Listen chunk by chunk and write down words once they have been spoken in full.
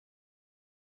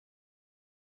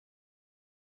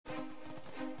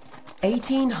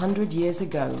1800 years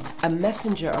ago, a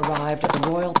messenger arrived at the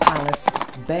royal palace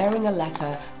bearing a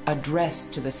letter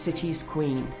addressed to the city's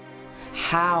queen.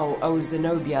 "How, O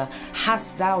Zenobia,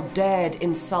 hast thou dared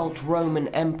insult Roman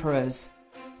emperors?"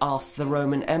 asked the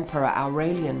Roman Emperor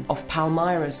Aurelian of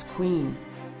Palmyra's queen.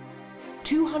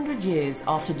 200 years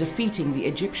after defeating the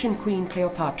Egyptian queen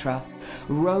Cleopatra,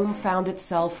 Rome found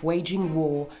itself waging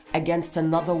war against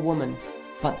another woman,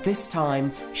 but this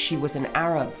time she was an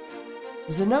Arab.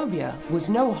 Zenobia was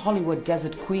no Hollywood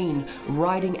desert queen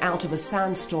riding out of a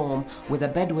sandstorm with a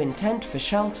Bedouin tent for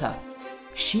shelter.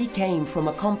 She came from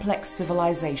a complex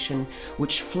civilization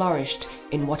which flourished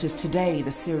in what is today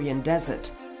the Syrian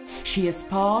desert. She is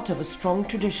part of a strong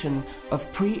tradition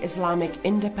of pre-Islamic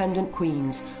independent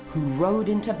queens who rode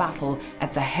into battle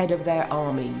at the head of their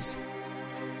armies.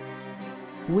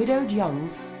 Widowed young,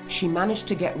 she managed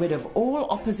to get rid of all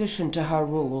opposition to her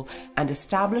rule and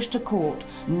established a court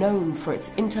known for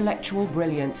its intellectual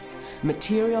brilliance,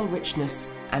 material richness,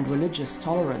 and religious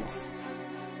tolerance.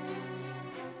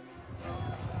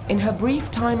 In her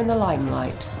brief time in the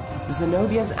limelight,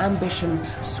 Zenobia's ambition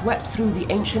swept through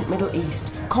the ancient Middle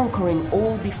East, conquering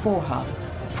all before her,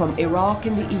 from Iraq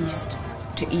in the east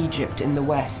to Egypt in the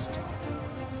west.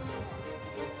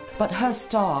 But her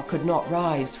star could not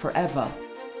rise forever.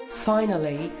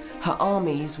 Finally, her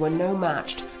armies were no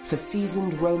match for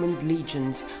seasoned Roman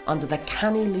legions under the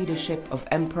canny leadership of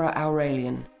Emperor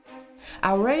Aurelian.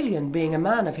 Aurelian, being a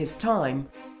man of his time,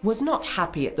 was not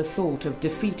happy at the thought of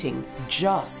defeating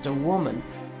just a woman,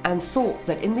 and thought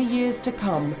that in the years to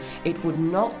come it would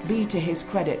not be to his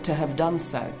credit to have done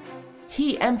so.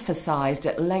 He emphasized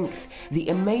at length the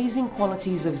amazing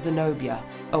qualities of Zenobia,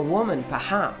 a woman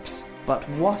perhaps, but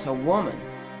what a woman!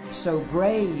 So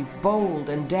brave, bold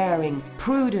and daring,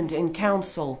 prudent in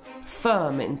counsel,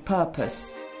 firm in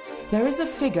purpose. There is a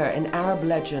figure in Arab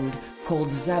legend called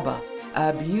Zeba,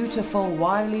 a beautiful,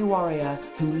 wily warrior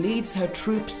who leads her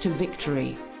troops to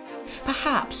victory.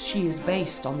 Perhaps she is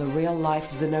based on the real-life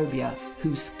Zenobia,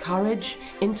 whose courage,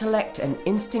 intellect and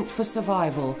instinct for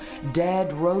survival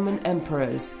dared Roman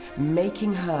emperors,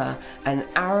 making her an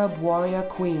Arab warrior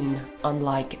queen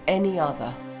unlike any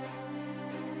other.